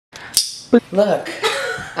Look,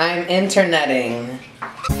 I'm interneting.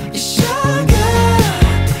 Wait,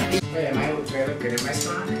 do I look good in my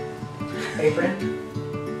smock? Apron?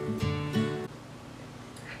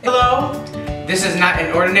 Hello? This is not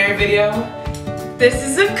an ordinary video. This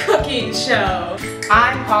is a cooking show.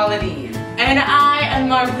 I'm Paula Dean. And I am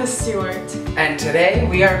Martha Stewart. And today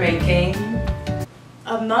we are making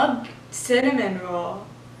a mug cinnamon roll.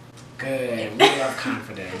 Good, we love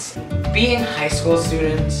confidence. Being high school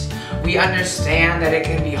students, we understand that it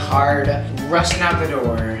can be hard rushing out the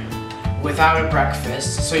door without a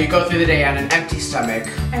breakfast, so you go through the day on an empty stomach.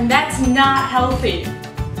 And that's not healthy.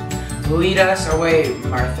 Lead us away,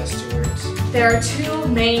 Martha Stewart. There are two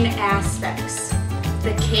main aspects.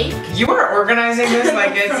 The cake. You are organizing this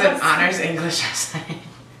like it's an honors English essay.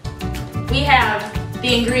 We have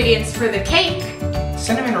the ingredients for the cake.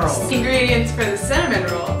 Cinnamon roll. The ingredients for the cinnamon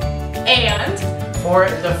roll. And for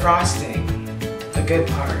the frosting. The good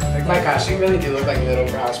part. Like, my gosh, you really do look like Little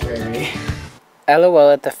Raspberry. LOL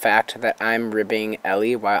at the fact that I'm ribbing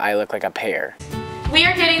Ellie while I look like a pear. We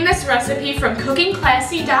are getting this recipe from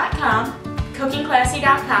cookingclassy.com.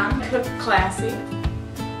 Cookingclassy.com. Cook classy.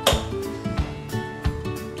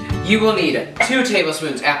 You will need 2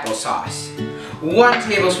 tablespoons applesauce, 1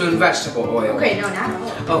 tablespoon vegetable oil. Okay, no, not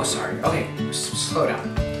all. Oh, sorry. Okay, slow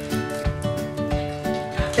down.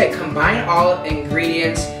 Okay, combine all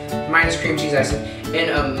ingredients, minus cream cheese, I said, in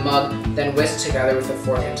a mug, then whisk together with a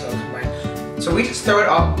fork until combined. So we just throw it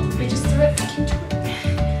all. We just throw it back into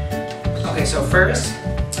it. Okay, so first,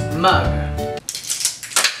 mug.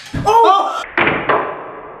 Oh!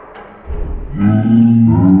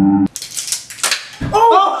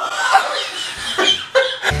 Oh!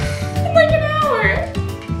 Like an hour.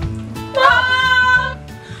 Mom!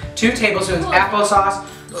 2 tablespoons applesauce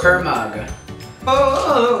per mug.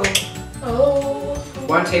 Oh! Oh.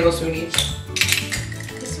 1 tablespoon each.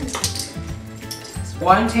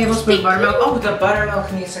 1 tablespoon buttermilk. Oh, the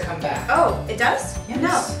buttermilk needs to come back. Oh, it does?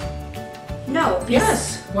 Yes. No.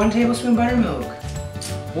 Yes. 1 tablespoon buttermilk.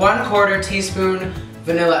 1/4 teaspoon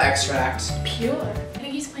vanilla extract. Pure. I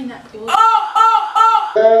think he's playing that cool. A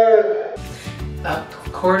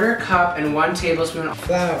 1/4 cup and 1 tablespoon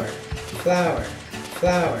flour. Flour.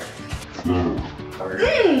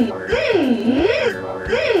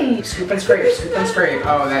 Scoop and scrape. Scoop and scrape.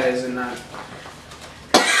 Oh, that is enough.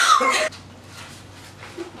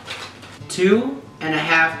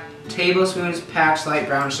 2.5 tablespoons packed light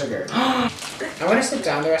brown sugar. I want to sit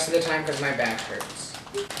down the rest of the time because my back hurts.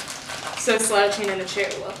 So slouching in a chair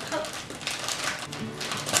will help.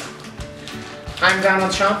 I'm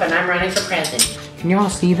Donald Trump and I'm running for president. Can you all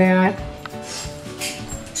see that?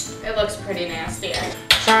 It looks pretty nasty.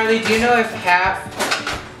 Charlie, do you know if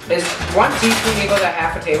is 1 teaspoon equal to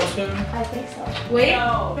 1/2 tablespoon? I think so. Wait,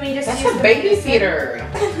 no. Can we just That's use a the baby medicine? feeder.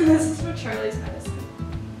 This is for Charlie's medicine.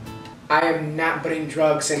 I am not putting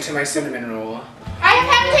drugs into my cinnamon roll. I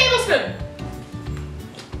have 1/2 tablespoon.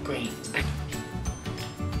 Great.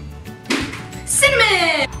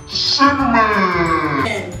 Cinnamon.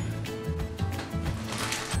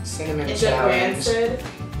 Cinnamon Is it challenge. rancid?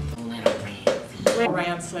 A little rancid.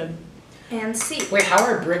 Rancid. And see. Wait, how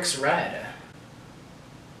are bricks red?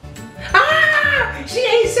 Ah! She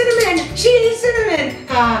ate cinnamon! She ate cinnamon!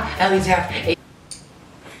 Ah, Ellie's half ate.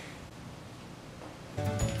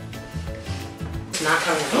 It's not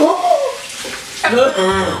coming.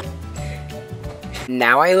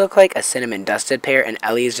 Now I look like a cinnamon dusted pear and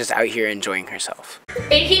Ellie is just out here enjoying herself.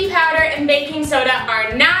 Baking powder and baking soda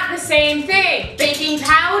are not the same thing. Baking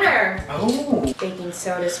powder. Oh. Baking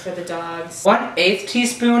soda's for the dogs. 1/8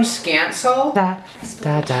 teaspoon scant salt. Da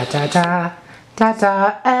da da da da da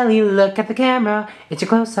da. Ellie, look at the camera. It's your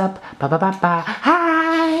close up. Ba ba ba ba.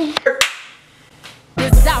 Hi.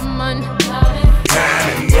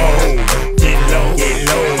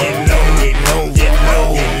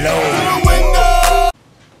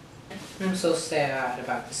 I'm so sad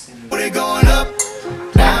about the cinnamon. Put it going up,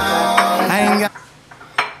 down. I ain't got.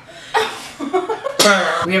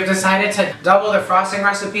 We have decided to double the frosting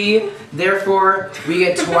recipe, therefore we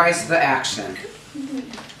get twice the action.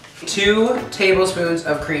 2 tablespoons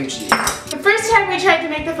of cream cheese. The first time we tried to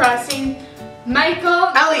make the frosting,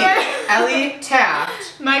 Ellie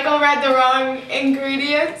tapped. Michael read the wrong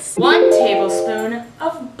ingredients. 1 tablespoon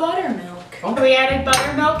of buttermilk. Oh. We added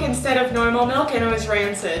buttermilk instead of normal milk and it was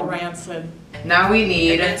rancid. Now we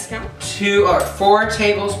need 4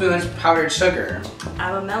 tablespoons powdered sugar.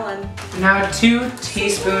 I'm a melon. Now 2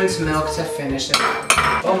 teaspoons milk to finish it.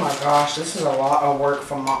 Oh my gosh, this is a lot of work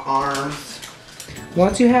for my arms.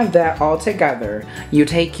 Once you have that all together, you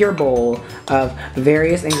take your bowl of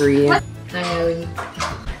various ingredients. Hi, Ellie.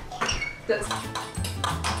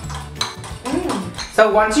 So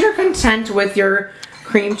once you're content with your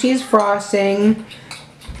cream cheese frosting,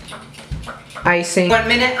 icing. 1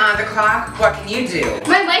 minute on the clock, what can you do?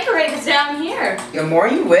 My microwave is down here. The more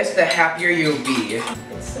you whisk, the happier you'll be.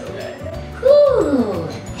 It's so good. Ooh,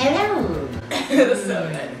 hello. It's so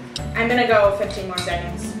good. I'm gonna go 15 more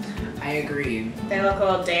seconds. I agree. They look a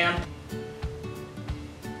little damp.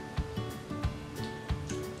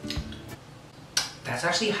 That's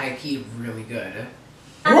actually high-key really good.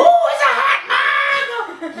 Oh, it's a hot mug!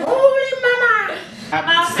 Holy mama!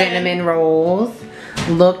 Cinnamon rolls.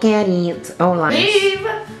 Look at it. Oh, nice. Leave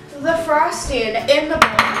the frosting in the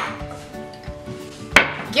bowl.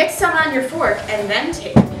 Get some on your fork and then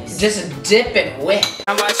take a piece. Just dip and whip.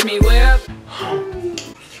 Now watch me whip.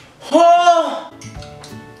 Oh!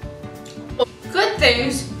 Good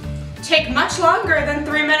things take much longer than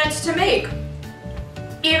 3 minutes to make.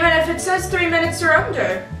 Even if it says 3 minutes or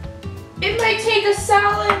under. It might take a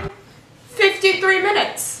solid 53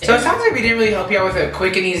 minutes. So it sounds like we didn't really help you out with a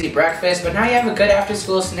quick and easy breakfast, but now you have a good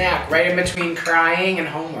after-school snack right in between crying and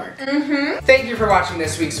homework. Thank you for watching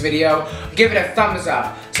this week's video. Give it a thumbs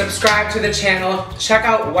up. Subscribe to the channel. Check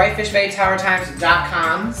out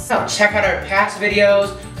whitefishbaytowertimes.com. So check out our past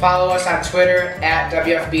videos. Follow us on Twitter at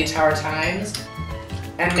WFB Tower Times.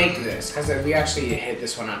 And make this, because we actually hit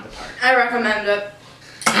this one out of the park. I recommend it.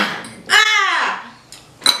 Ah!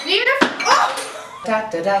 Need a... Oh! Da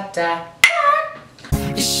da da da.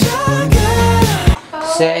 Sugar.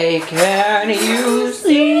 Say, can you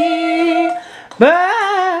see? But